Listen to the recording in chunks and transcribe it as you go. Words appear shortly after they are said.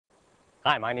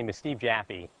Hi, my name is Steve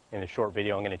Jaffe. In this short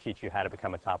video, I'm going to teach you how to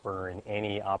become a top earner in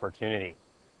any opportunity.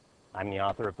 I'm the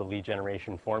author of the Lead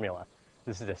Generation Formula.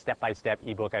 This is a step-by-step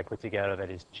ebook I put together that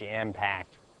is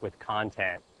jam-packed with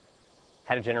content.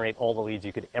 How to generate all the leads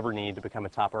you could ever need to become a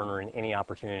top earner in any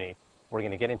opportunity. We're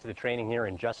going to get into the training here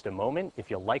in just a moment.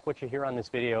 If you like what you hear on this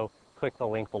video, click the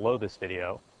link below this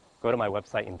video. Go to my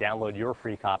website and download your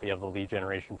free copy of the Lead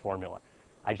Generation Formula.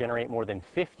 I generate more than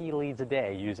 50 leads a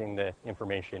day using the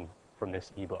information from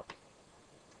this ebook.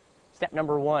 Step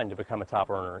number one to become a top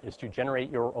earner is to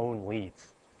generate your own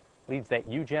leads. Leads that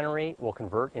you generate will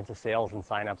convert into sales and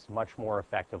signups much more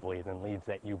effectively than leads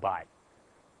that you buy.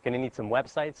 Going to need some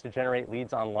websites to generate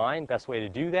leads online. Best way to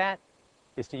do that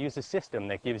is to use a system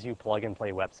that gives you plug and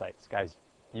play websites. Guys,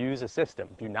 use a system.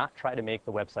 Do not try to make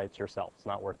the websites yourself. It's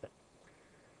not worth it.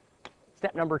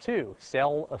 Step number two,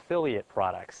 sell affiliate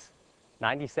products.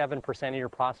 97% of your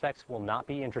prospects will not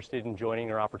be interested in joining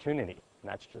your opportunity.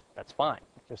 And that's fine.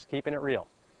 Just keeping it real.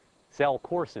 Sell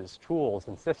courses, tools,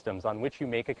 and systems on which you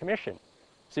make a commission.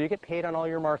 So you get paid on all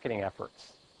your marketing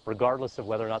efforts, regardless of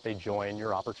whether or not they join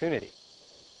your opportunity.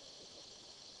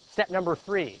 Step number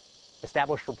three,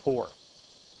 establish rapport.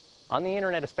 On the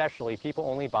internet especially, people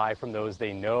only buy from those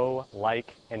they know,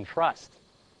 like, and trust.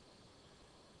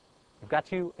 You've got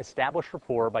to establish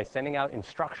rapport by sending out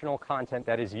instructional content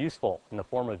that is useful in the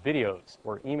form of videos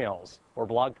or emails or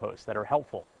blog posts that are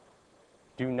helpful.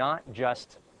 Do not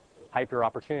just hype your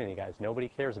opportunity, guys. Nobody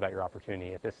cares about your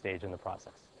opportunity at this stage in the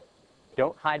process.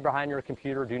 Don't hide behind your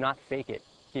computer. Do not fake it.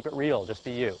 Keep it real. Just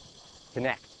be you.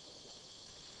 Connect.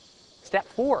 Step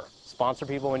four, sponsor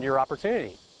people into your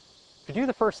opportunity. If you do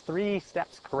the first three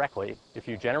steps correctly, if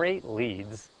you generate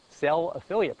leads, sell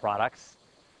affiliate products,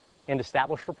 and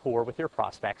establish rapport with your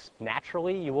prospects,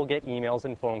 naturally you will get emails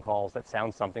and phone calls that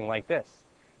sound something like this.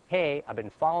 Hey, I've been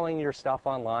following your stuff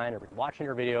online, or watching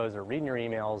your videos, or reading your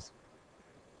emails.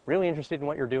 Really interested in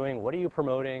what you're doing. What are you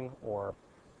promoting? Or,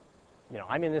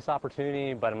 I'm in this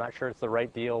opportunity, but I'm not sure it's the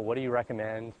right deal. What do you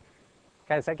recommend?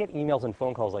 Guys, I get emails and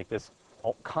phone calls like this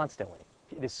constantly.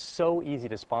 It is so easy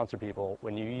to sponsor people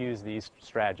when you use these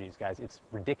strategies, guys. It's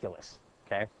ridiculous,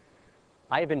 okay?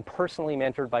 I have been personally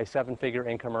mentored by seven-figure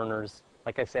income earners.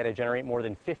 Like I said, I generate more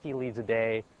than 50 leads a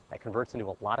day. That converts into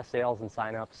a lot of sales and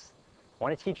signups. I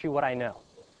want to teach you what I know.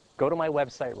 Go to my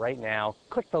website right now,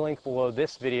 click the link below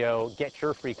this video, get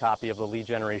your free copy of the Lead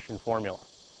Generation Formula.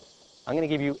 I'm going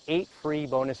to give you 8 free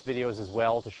bonus videos as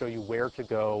well to show you where to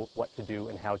go, what to do,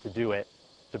 and how to do it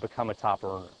to become a top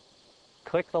earner.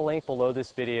 Click the link below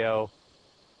this video,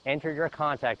 enter your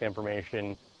contact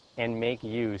information, and make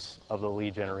use of the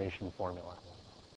Lead Generation Formula.